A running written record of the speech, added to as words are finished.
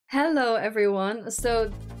Hello everyone.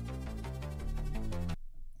 So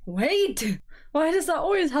wait, why does that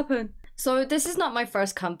always happen? So this is not my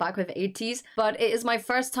first comeback with ATEEZ, but it is my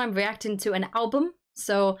first time reacting to an album.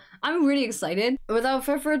 So I'm really excited. Without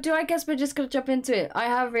further ado, I guess we're just gonna jump into it. I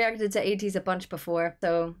have reacted to ATEEZ a bunch before,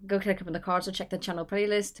 so go click up in the cards or check the channel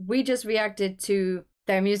playlist. We just reacted to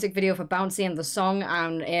their music video for Bouncy and the song,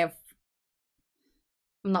 and if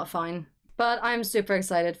I'm not fine. But I'm super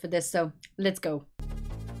excited for this, so let's go.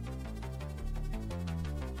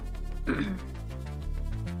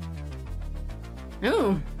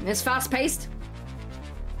 Ooh, it's fast-paced.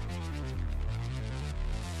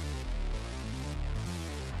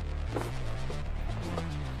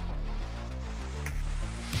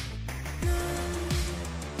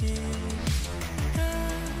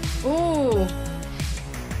 Ooh.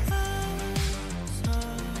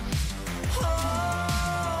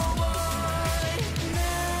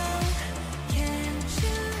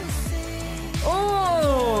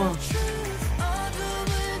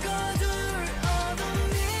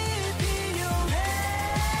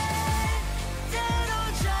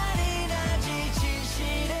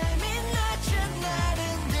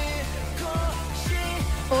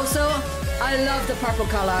 Also, I love the purple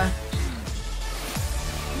color.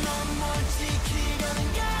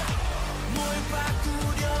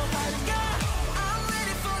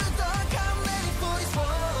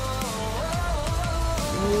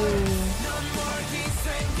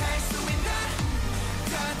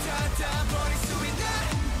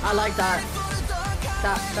 I like that.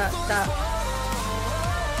 That.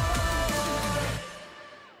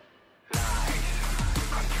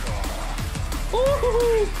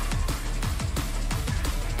 Ooh.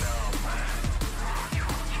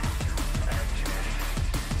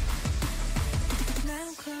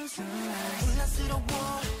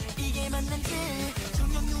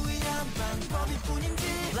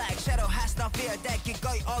 Black shadow has no fear that 길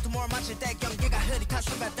거의 어둠을 맞출 때 경계가 흐릿한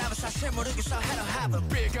순간답은 사실 모르겠어 hello heaven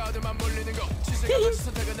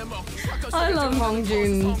I love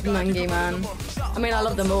Hongjun Mangi, man. I mean, I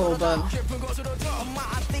love them all, but I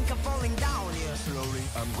think I'm falling down here slowly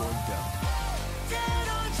I'm going down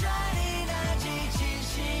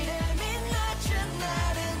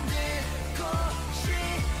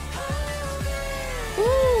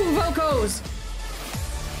ooh, vocals.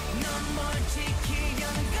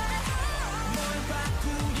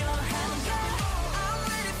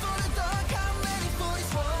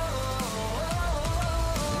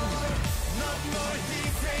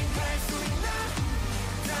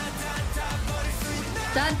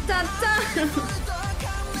 Da da da.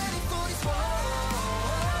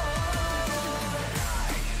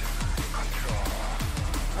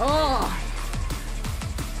 Oh.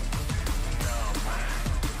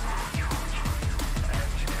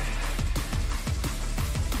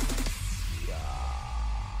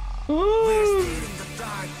 We're still in the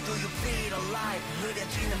dark. Do you feel alive?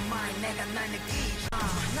 흐려지는 mind 내가 날 느끼지.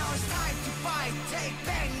 Now it's time to fight. Take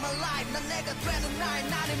back my life. 난 내가 되는 날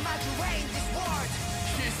나를 마주해 in this world.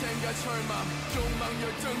 희생과 절망, 욕망,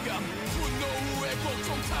 열등감, 분노, 후회,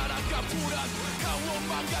 복종, 타락감, 불안,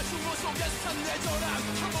 강원만 가지고 속에서 산 내절함,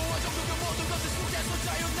 혐오와 정도가 모든 것들 속에서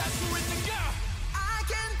자유날 수 있는가? I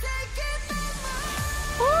can take it no more.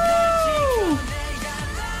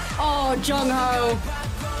 Oh, Jungho.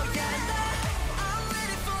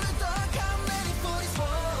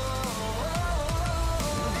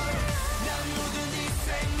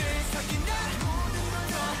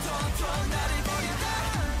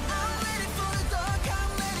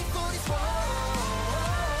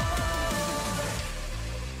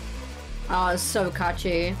 Oh, it's so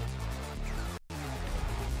catchy.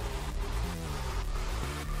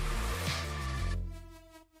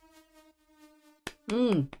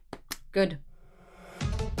 Good.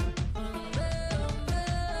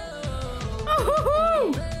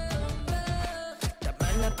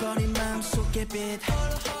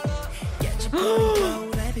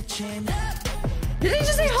 Did he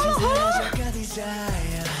just say holla holla?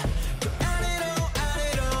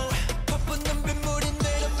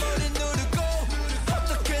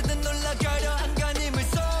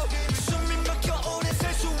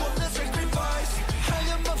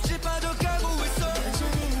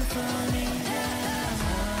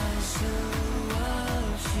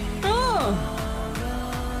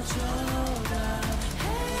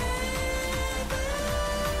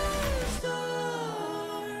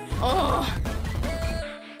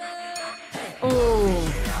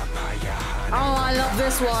 Oh, I love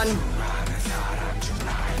this one.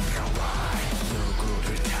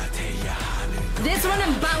 This one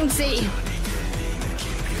and Bouncy.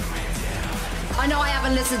 I know I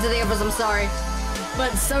haven't listened to the others, I'm sorry.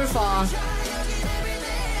 but so far.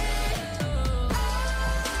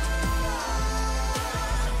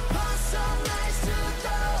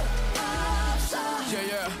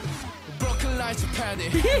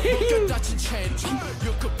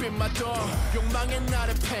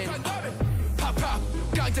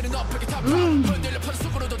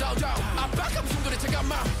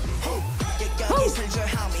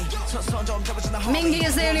 Mingy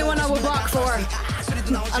is the only one I would rock for,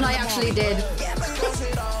 and I actually did.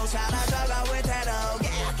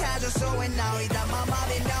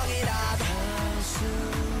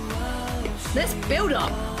 This build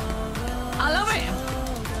up, I love it.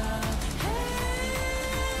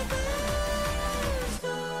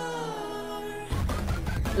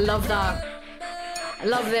 Love that.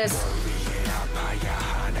 Love this.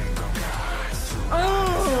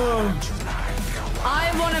 Oh,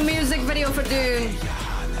 I want a music video for Dune.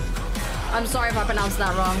 I'm sorry if I pronounced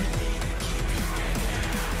that wrong.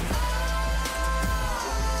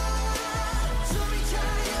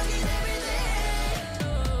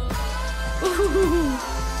 Ooh.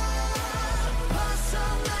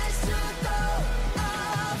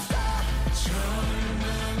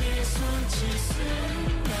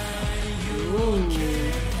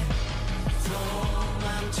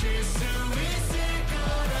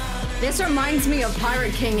 This reminds me of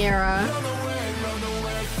Pirate King era.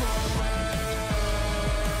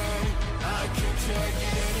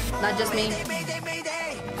 Not just me.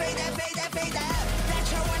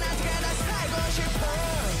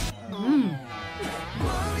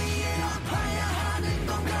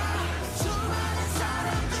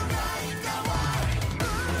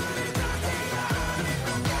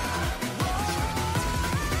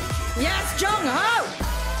 Yes, Jung-ho!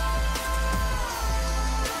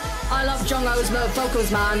 I love Jung-ho's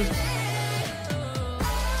vocals, man.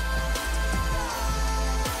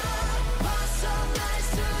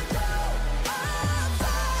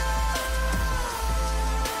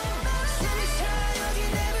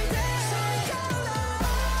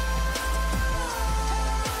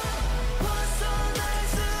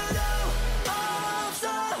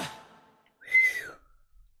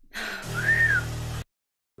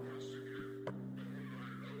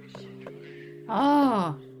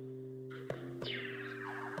 Oh.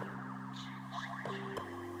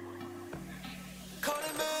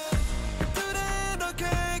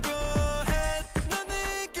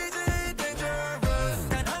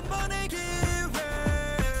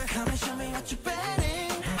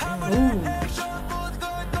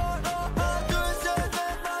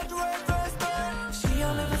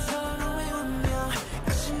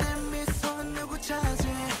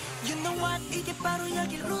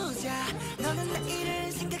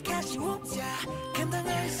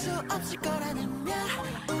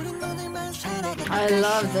 I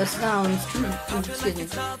love the sounds. Excuse me.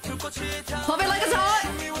 Pop it like it's hot!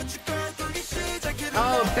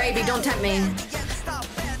 Oh, baby, don't tempt me.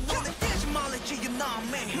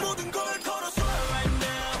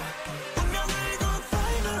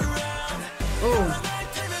 Ooh.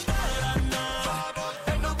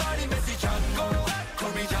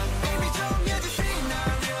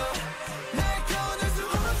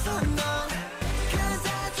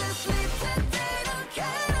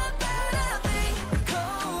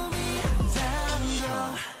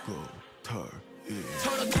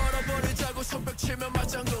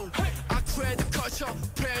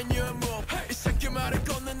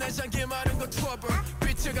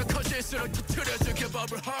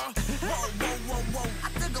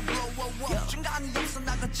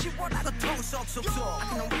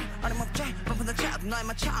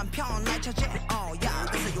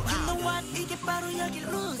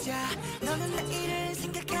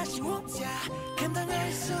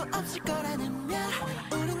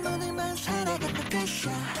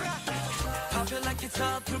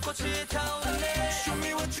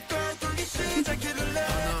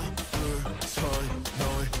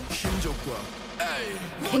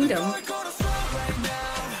 Kingdom.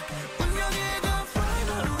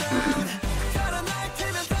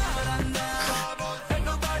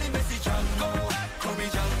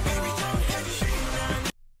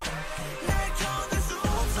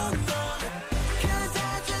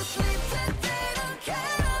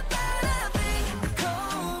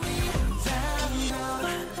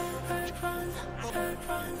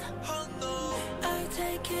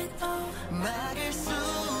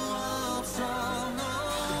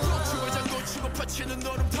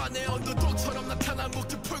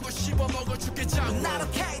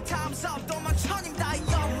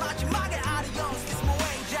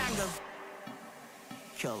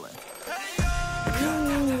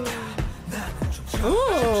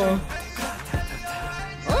 Ooh.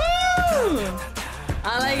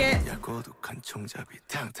 I like it. 고독한 총잡이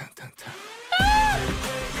탕탕탕탕.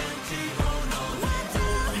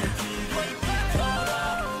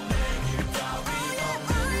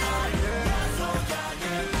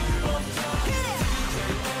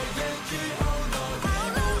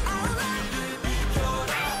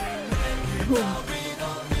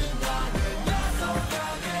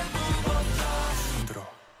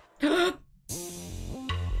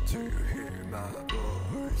 Do you hear my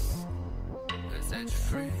voice? Let's set you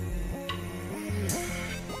free.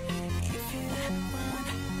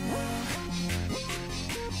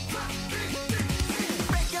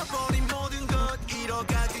 뺏겨버린 모든 것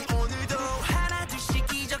잃어가지 오늘도 하나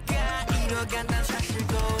둘씩 잊어가 잃어간 난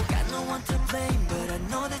사실도 Got no one to blame but I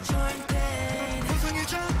know that you're in pain 고생이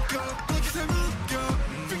적어 거기서 묶여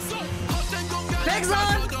헛된 공간에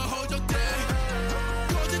빠져도 허전돼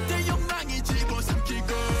거짓된 욕망이 집어삼키고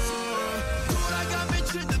돌아가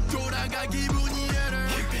미친 듯 돌아가 기분이 에러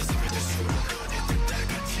깊이 스며들 수록은 애들 다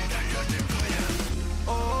같이 달려들 거야 오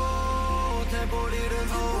대볼 잃은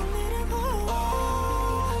소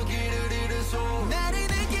길을 잃은 소 나를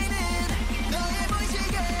느끼는 너의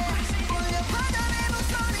무시가 울려 퍼져내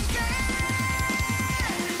목소리가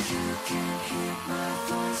You can hear my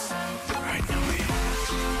voice I know it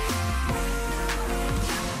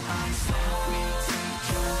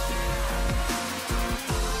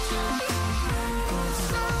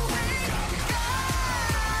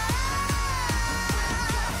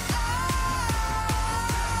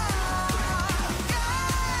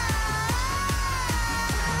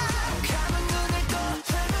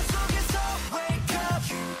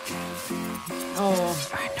Oh.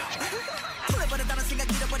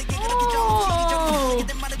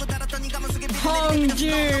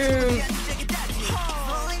 Hongjun.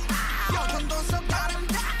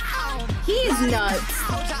 He's nuts.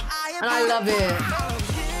 And I love it.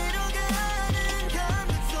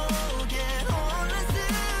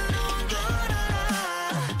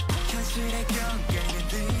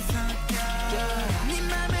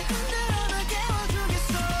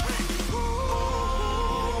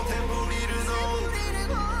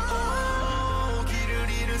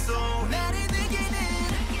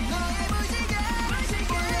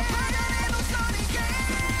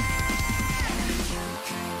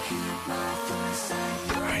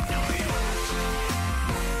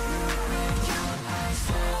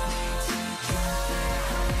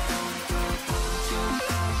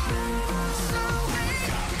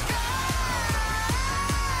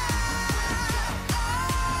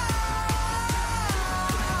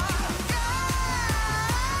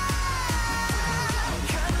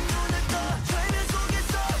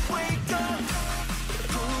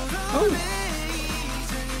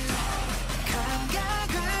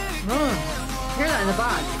 Hear that in the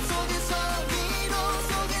back.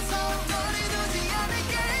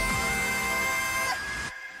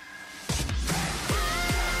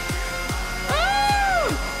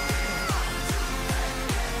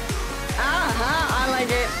 I like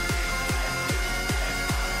it.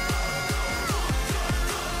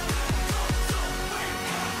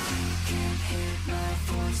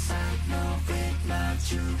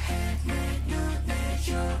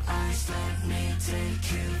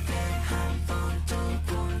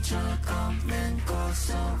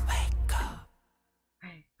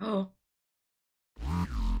 Oh.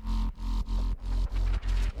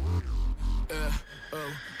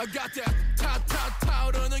 I got that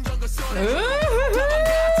타타타오르는 경고 소리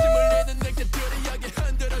아침을 내는 내게들이 여기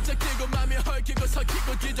흔들어져 끼고 맘이 헐키고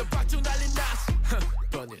섞이고 뒤져박죽 날린 나스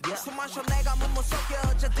숨 마셔 내가 몸못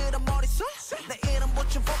속여 저들은 머릿속 내 이름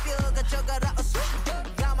보충 뽑혀 가져가라 어서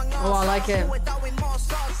Oh, I like it.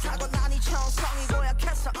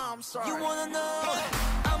 You wanna know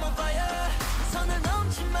I'm on fire 선을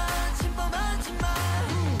넘지만 침범하지만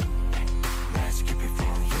Let's keep it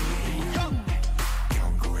for real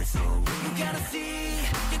경고해서 You gotta see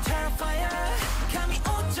you're terrifier 감이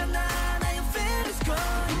오잖아 나 your feelings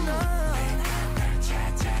going on 내가 널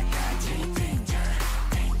찾아가지 danger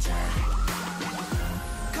danger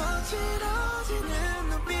거칠어지는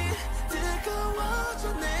눈빛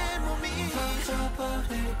뜨거워져 내 몸이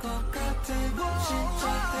터져버릴 것 같아 진짜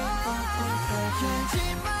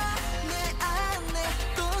하지마 내 안에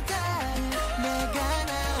또 다른 내가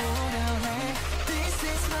나오려 해 This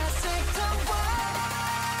is my second one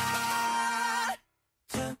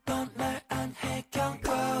두 번 말 안 해 경고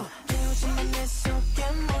깨우지만 내 속에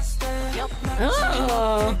monster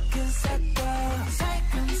Oh.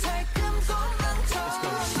 살금살금 도망쳐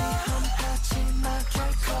시험하지마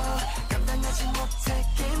결코 감당하지 못해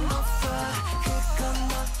game over 그건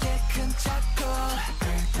너의 큰 착오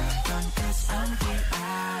Cause I'm the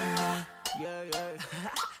ally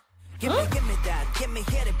Give me that, give me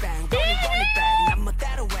hit it bang, run it back. I'm a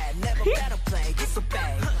better way, never better play. It's a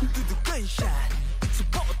bang, do the good shot. It's a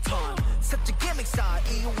time. Such a gimmick side,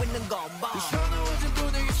 이유 있는 건 봐. 현아워진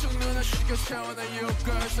분위기 속 눈을 시켜 샤워나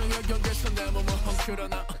육가에서 여경계서 내 몸을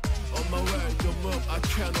헝클어나. On my way, don't move, I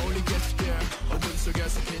can only get scared. 어둠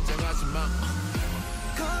속에서 긴장하지 마.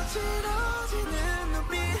 거칠어지는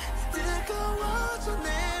눈빛, 뜨거워져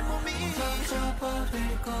내 몸이.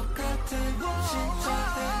 터져버릴 것 같은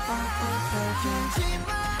심장의 멈춰.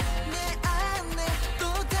 내 안에 또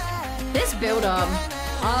다른. This build up,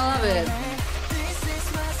 I love it.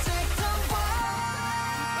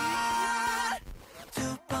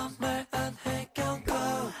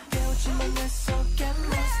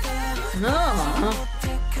 No.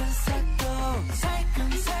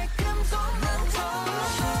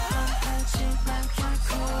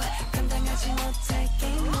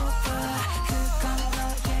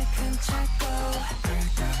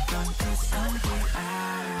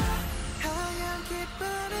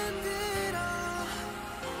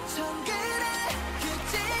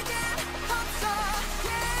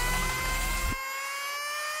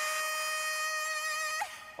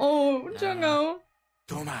 Oh, Jungho.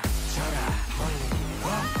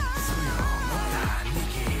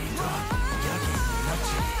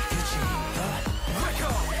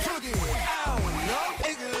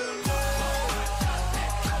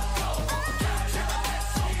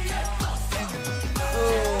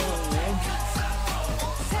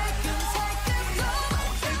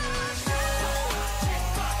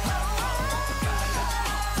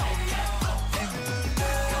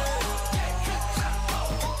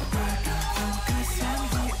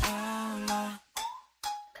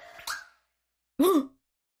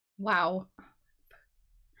 Wow.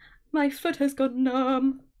 My foot has gone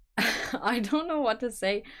numb. I don't know what to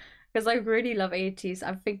say because I really love ATEEZ.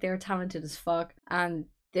 I think they're talented as fuck and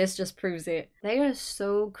this just proves it. They are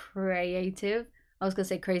so creative. I was gonna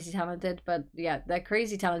say crazy talented, but yeah, they're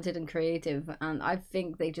crazy talented and creative, and I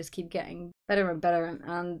think they just keep getting better and better.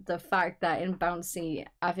 And the fact that in Bouncy,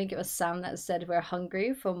 I think it was Sam that said we're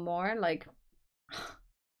hungry for more, like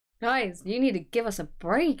guys, you need to give us a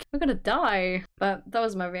break. We're gonna die. But that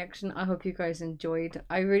was my reaction. I hope you guys enjoyed.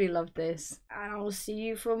 I really loved this. And I'll see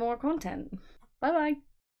you for more content. Bye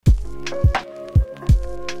bye.